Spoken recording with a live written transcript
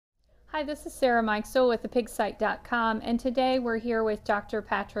Hi, this is Sarah Mikesell with thepigsite.com, and today we're here with Dr.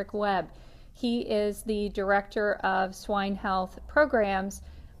 Patrick Webb. He is the Director of Swine Health Programs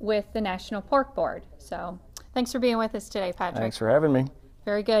with the National Pork Board. So thanks for being with us today, Patrick. Thanks for having me.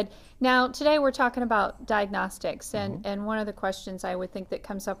 Very good. Now, today we're talking about diagnostics, and one of the questions I would think that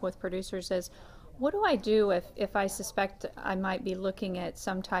comes up with producers is, what do I do if I suspect I might be looking at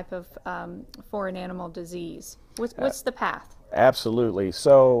some type of foreign animal disease? What's the path? Absolutely.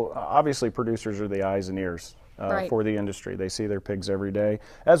 So obviously producers are the eyes and ears Right. for the industry. They see their pigs every day,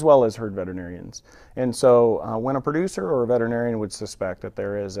 as well as herd veterinarians. And so when a producer or a veterinarian would suspect that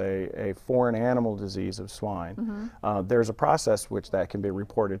there is a foreign animal disease of swine, there's a process which that can be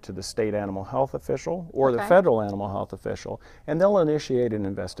reported to the state animal health official or the federal animal health official, and they'll initiate an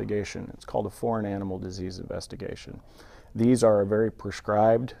investigation. It's called a foreign animal disease investigation. These are a very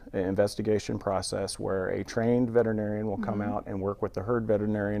prescribed investigation process where a trained veterinarian will come out and work with the herd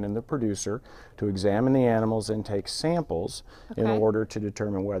veterinarian and the producer to examine the animals and take samples in order to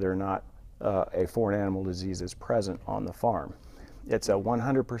determine whether or not a foreign animal disease is present on the farm. It's a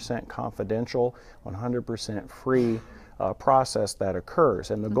 100% confidential, 100% free process that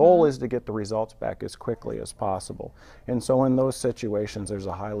occurs, and the goal is to get the results back as quickly as possible. And so in those situations there's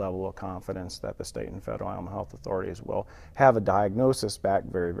a high level of confidence that the state and federal animal health authorities will have a diagnosis back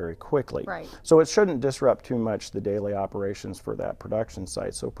very, very quickly. Right. So it shouldn't disrupt too much the daily operations for that production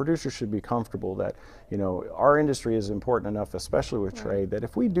site. So producers should be comfortable that, you know, our industry is important enough, especially with trade, that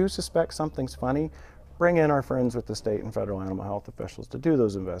if we do suspect something's funny, bring in our friends with the state and federal animal health officials to do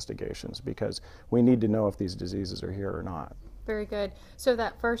those investigations, because we need to know if these diseases are here or not. Very good. So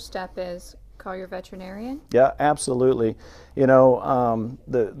that first step is call your veterinarian? Yeah, absolutely. You know,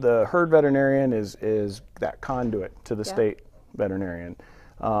 the herd veterinarian is that conduit to the state veterinarian.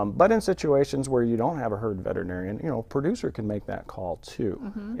 But in situations where you don't have a herd veterinarian, you know, producer can make that call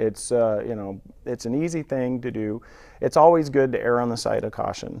too. It's you know, it's an easy thing to do. It's always good to err on the side of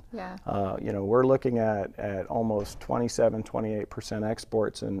caution. Yeah. You know, we're looking at almost 27-28%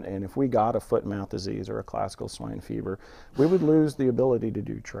 exports, and if we got a foot and mouth disease or a classical swine fever, we would lose the ability to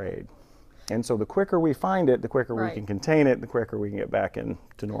do trade. And so the quicker we find it, the quicker we can contain it, the quicker we can get back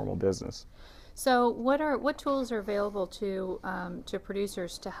into normal business. So what tools are available to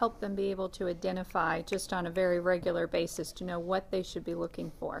producers to help them be able to identify just on a very regular basis to know what they should be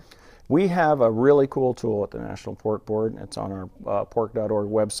looking for? We have a really cool tool at the National Pork Board. It's on our pork.org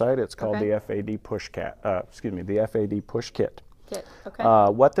website. It's called the FAD Push Kit. The FAD Push Kit.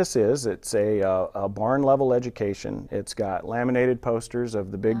 What this is, it's a barn level education. It's got laminated posters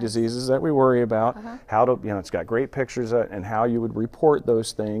of the big diseases that we worry about, how to, you know, it's got great pictures of it and how you would report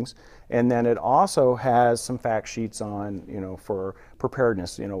those things. And then it also has some fact sheets on, you know, for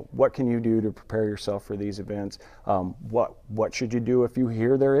preparedness. You know, what can you do to prepare yourself for these events? What should you do if you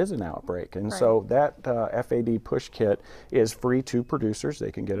hear there is an outbreak? And so that FAD Push Kit is free to producers.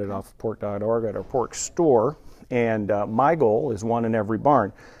 They can get it off of pork.org at our pork store. And my goal is one in every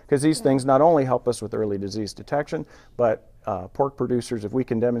barn, because these things not only help us with early disease detection, but pork producers, if we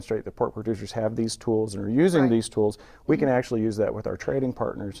can demonstrate that pork producers have these tools and are using these tools, we can actually use that with our trading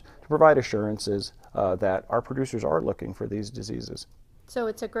partners to provide assurances that our producers are looking for these diseases. So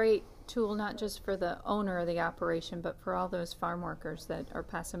it's a great tool not just for the owner of the operation, but for all those farm workers that are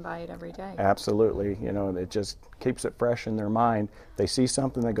passing by it every day. Absolutely. You know, it just keeps it fresh in their mind. They see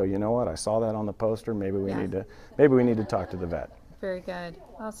something, they go, you know what, I saw that on the poster, maybe we need to talk to the vet. Very good.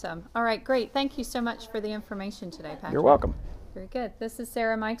 Awesome. All right, great. Thank you so much for the information today, Patrick. You're welcome. Very good. This is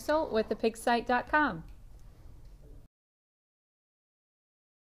Sarah Mikesell with thepigsite.com.